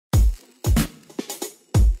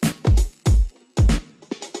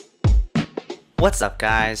What's up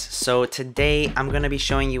guys? So today I'm going to be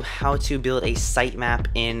showing you how to build a sitemap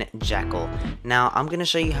in Jekyll. Now I'm going to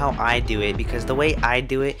show you how I do it because the way I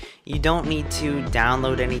do it, you don't need to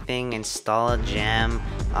download anything, install a gem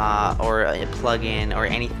or a plugin or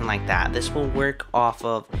anything like that. This will work off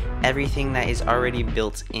of everything that is already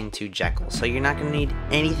built into Jekyll. So you're not going to need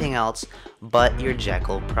anything else but your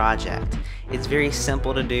Jekyll project. It's very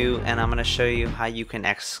simple to do, and I'm going to show you how you can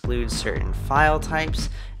exclude certain file types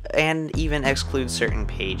and even exclude certain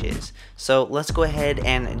pages. So let's go ahead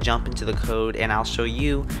and jump into the code and I'll show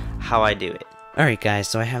you how I do it. Alright guys,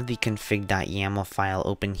 so I have the config.yaml file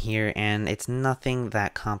open here and it's nothing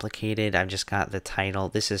that complicated. I've just got the title.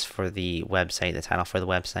 This is for the website, the title for the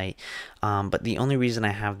website. But the only reason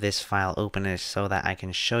I have this file open is so that I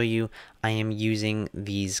can show you I am using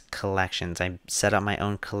these collections. I set up my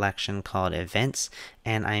own collection called events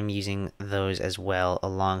and I'm using those as well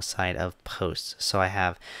alongside of posts. So I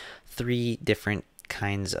have three different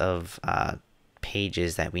kinds of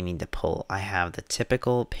pages that we need to pull. I have the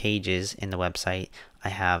typical pages in the website, I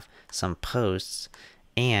have some posts,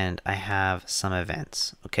 and I have some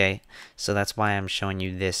events. Okay, so that's why I'm showing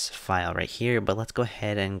you this file right here. But let's go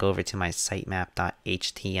ahead and go over to my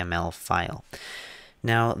sitemap.html file.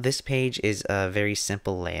 Now this page is a very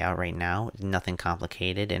simple layout right now, nothing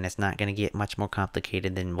complicated, and it's not going to get much more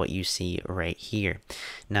complicated than what you see right here.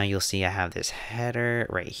 Now you'll see I have this header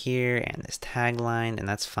right here and this tagline, and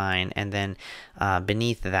that's fine. And then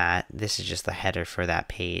beneath that, this is just the header for that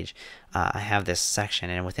page. I have this section,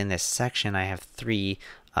 and within this section I have three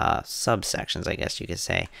subsections, I guess you could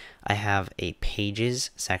say. I have a pages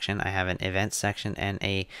section, I have an event section, and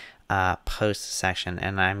a post section,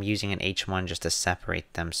 and I'm using an H1 just to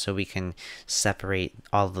separate them so we can separate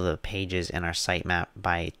all of the pages in our sitemap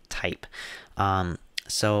by type.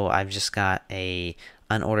 So I've just got a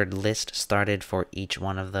unordered list started for each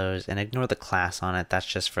one of those, and ignore the class on it. That's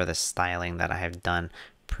just for the styling that I have done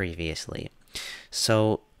previously.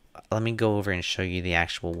 So let me go over and show you the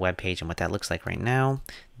actual web page and what that looks like right now.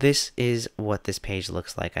 This is what this page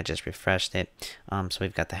looks like. I just refreshed it. So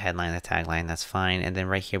we've got the headline, the tagline, that's fine. And then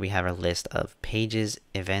right here we have our list of pages,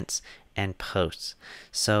 events, and posts.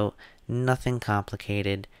 So nothing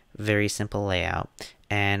complicated, very simple layout.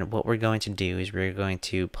 And what we're going to do is we're going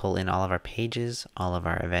to pull in all of our pages, all of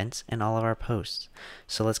our events, and all of our posts.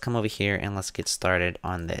 So let's come over here and let's get started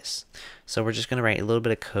on this. So we're just going to write a little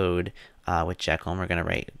bit of code with Jekyll, and we're going to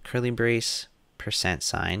write curly brace,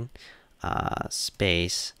 %,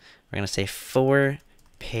 space. We're going to say for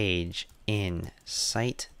page in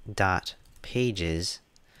site.pages,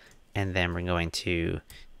 and then we're going to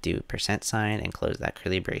do % and close that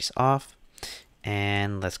curly brace off.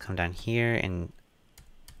 And let's come down here and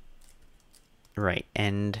write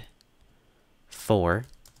end for,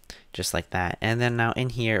 just like that. And then now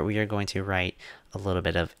in here we are going to write a little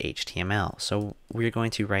bit of HTML. So we're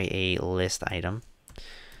going to write a list item,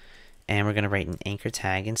 and we're going to write an anchor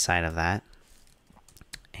tag inside of that.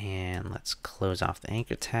 And let's close off the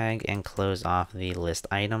anchor tag and close off the list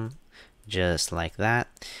item, just like that.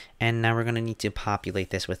 And now we're going to need to populate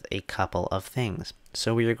this with a couple of things.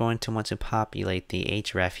 So we are going to want to populate the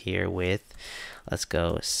href here with, let's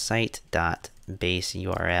go site.base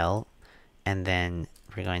URL, and then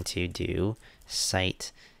we're going to do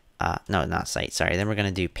site, no, not site, sorry. Then we're going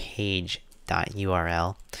to do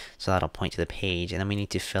page.url, so that'll point to the page, and then we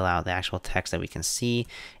need to fill out the actual text that we can see,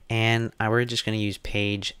 and we're just going to use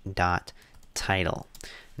page.title.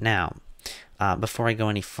 Now, before I go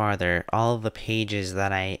any farther, all of the pages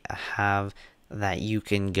that I have that you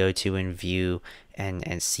can go to and view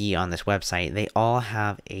and see on this website, they all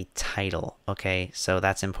have a title, okay? So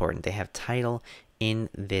that's important. They have title in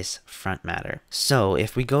this front matter. So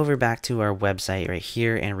if we go over back to our website right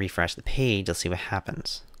here and refresh the page, you'll see what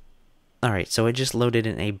happens. Alright, so it just loaded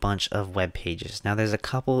in a bunch of web pages. Now there's a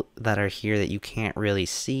couple that are here that you can't really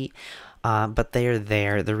see, but they are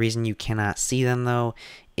there. The reason you cannot see them though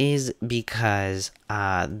is because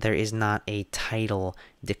there is not a title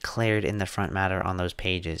declared in the front matter on those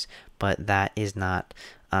pages, but that is not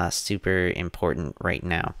super important right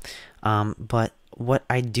now. But what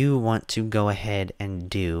I do want to go ahead and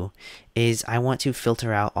do is I want to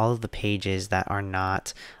filter out all of the pages that are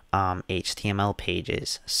not HTML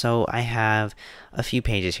pages. So I have a few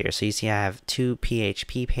pages here. So you see I have 2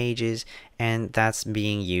 PHP pages, and that's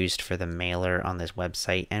being used for the mailer on this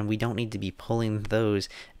website, and we don't need to be pulling those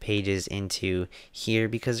pages into here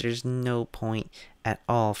because there's no point at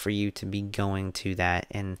all for you to be going to that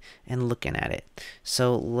and looking at it.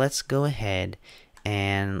 So let's go ahead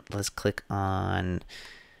and let's click on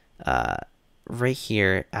right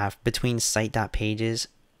here between site.pages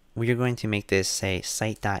we are going to make this say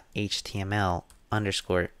site.html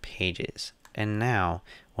underscore pages. And now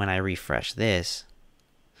when I refresh this,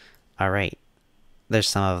 alright, there's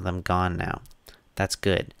some of them gone now. That's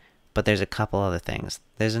good. But there's a couple other things.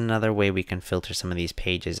 There's another way we can filter some of these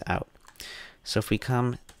pages out. So if we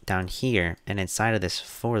come down here and inside of this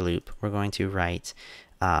for loop, we're going to write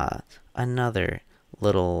another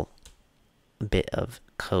little bit of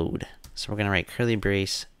code. So we're going to write curly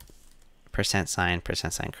brace, %sign,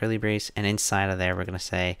 curly brace, and inside of there we're going to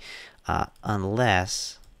say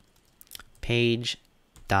unless page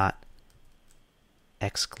dot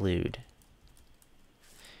exclude.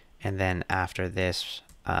 And then after this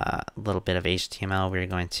little bit of HTML, we're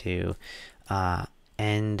going to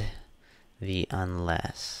end the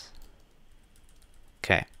unless.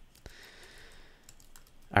 Okay.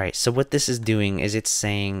 Alright, so what this is doing is it's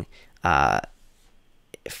saying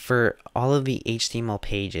for all of the HTML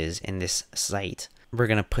pages in this site, we're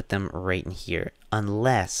going to put them right in here,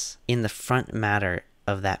 unless in the front matter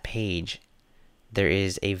of that page there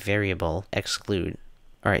is a variable exclude.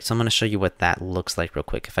 Alright, so I'm going to show you what that looks like real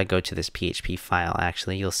quick. If I go to this PHP file,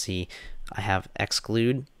 actually, you'll see I have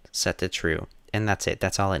exclude set to true. And that's it.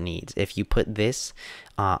 That's all it needs. If you put this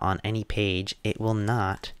on any page, it will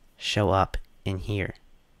not show up in here.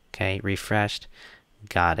 Okay, refreshed.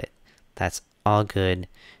 Got it. That's all good.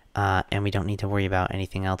 And we don't need to worry about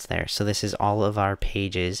anything else there. So this is all of our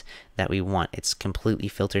pages that we want. It's completely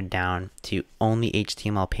filtered down to only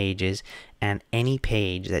HTML pages, and any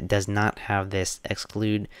page that does not have this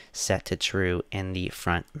exclude set to true in the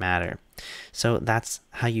front matter. So that's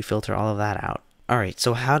how you filter all of that out. Alright,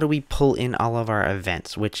 so how do we pull in all of our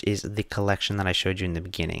events, which is the collection that I showed you in the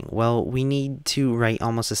beginning? Well, we need to write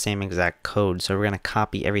almost the same exact code, so we're going to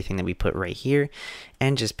copy everything that we put right here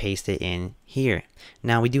and just paste it in here.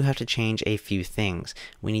 Now, we do have to change a few things.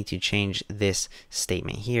 We need to change this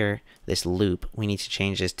statement here, this loop. We need to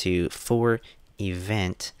change this to for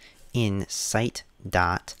event in site.events.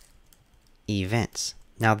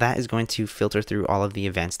 Now that is going to filter through all of the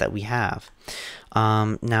events that we have.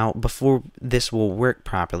 Now before this will work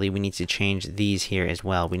properly, we need to change these here as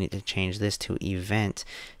well. We need to change this to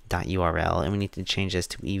event.url, and we need to change this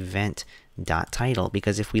to event.title,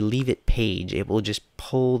 because if we leave it page, it will just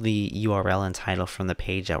pull the URL and title from the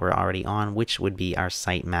page that we're already on, which would be our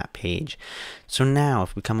sitemap page. So now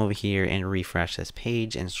if we come over here and refresh this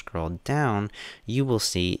page and scroll down, you will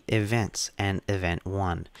see events and event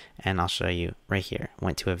 1, and I'll show you right here.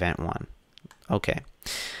 Went to event 1. Okay.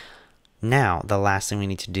 Now the last thing we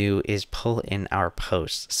need to do is pull in our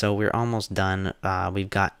posts. So we're almost done. We've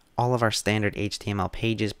got all of our standard HTML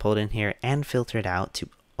pages pulled in here and filtered out to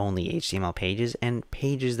only HTML pages, and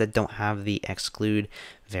pages that don't have the exclude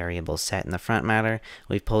variable set in the front matter.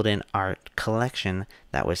 We've pulled in our collection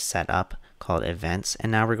that was set up called events,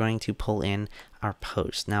 and now we're going to pull in our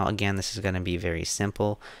post. Now again, this is going to be very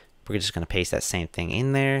simple. We're just going to paste that same thing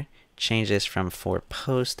in there, change this from for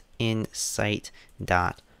post in site.posts,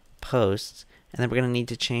 and then we're going to need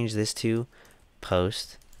to change this to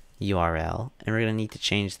post URL, and we're going to need to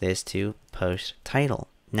change this to post title.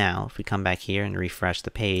 Now, if we come back here and refresh the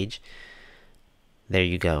page, there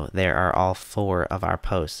you go. There are all 4 of our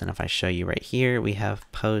posts. And if I show you right here, we have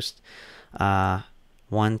post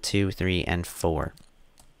 1, 2, 3, and 4.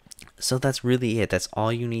 So that's really it. That's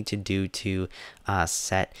all you need to do to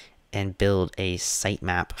set and build a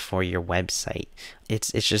sitemap for your website.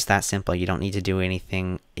 It's just that simple. You don't need to do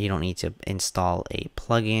anything. You don't need to install a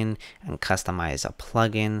plugin and customize a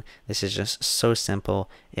plugin. This is just so simple.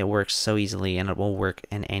 It works so easily, and it will work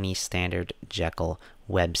in any standard Jekyll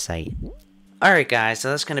website. Alright guys, so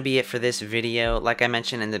that's going to be it for this video. Like I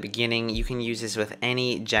mentioned in the beginning, you can use this with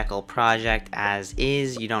any Jekyll project as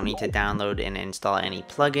is. You don't need to download and install any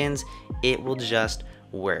plugins. It will just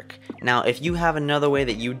work. Now, if you have another way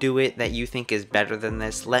that you do it that you think is better than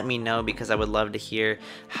this, let me know, because I would love to hear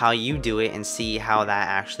how you do it and see how that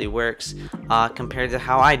actually works compared to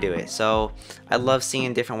how I do it. So I love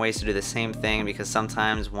seeing different ways to do the same thing, because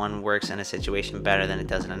sometimes one works in a situation better than it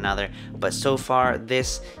does in another. But so far,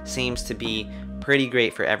 this seems to be pretty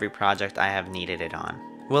great for every project I have needed it on.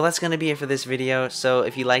 Well, that's going to be it for this video, so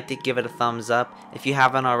if you liked it, give it a thumbs up. If you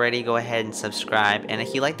haven't already, go ahead and subscribe. And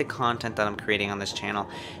if you like the content that I'm creating on this channel,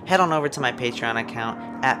 head on over to my Patreon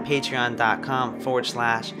account at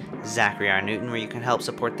patreon.com/Zachary R. Newton, where you can help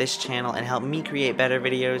support this channel and help me create better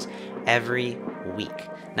videos every week.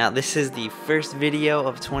 Now, this is the first video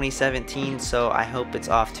of 2017, so I hope it's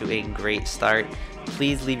off to a great start.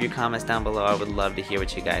 Please leave your comments down below. I would love to hear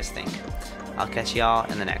what you guys think. I'll catch y'all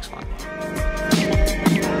in the next one.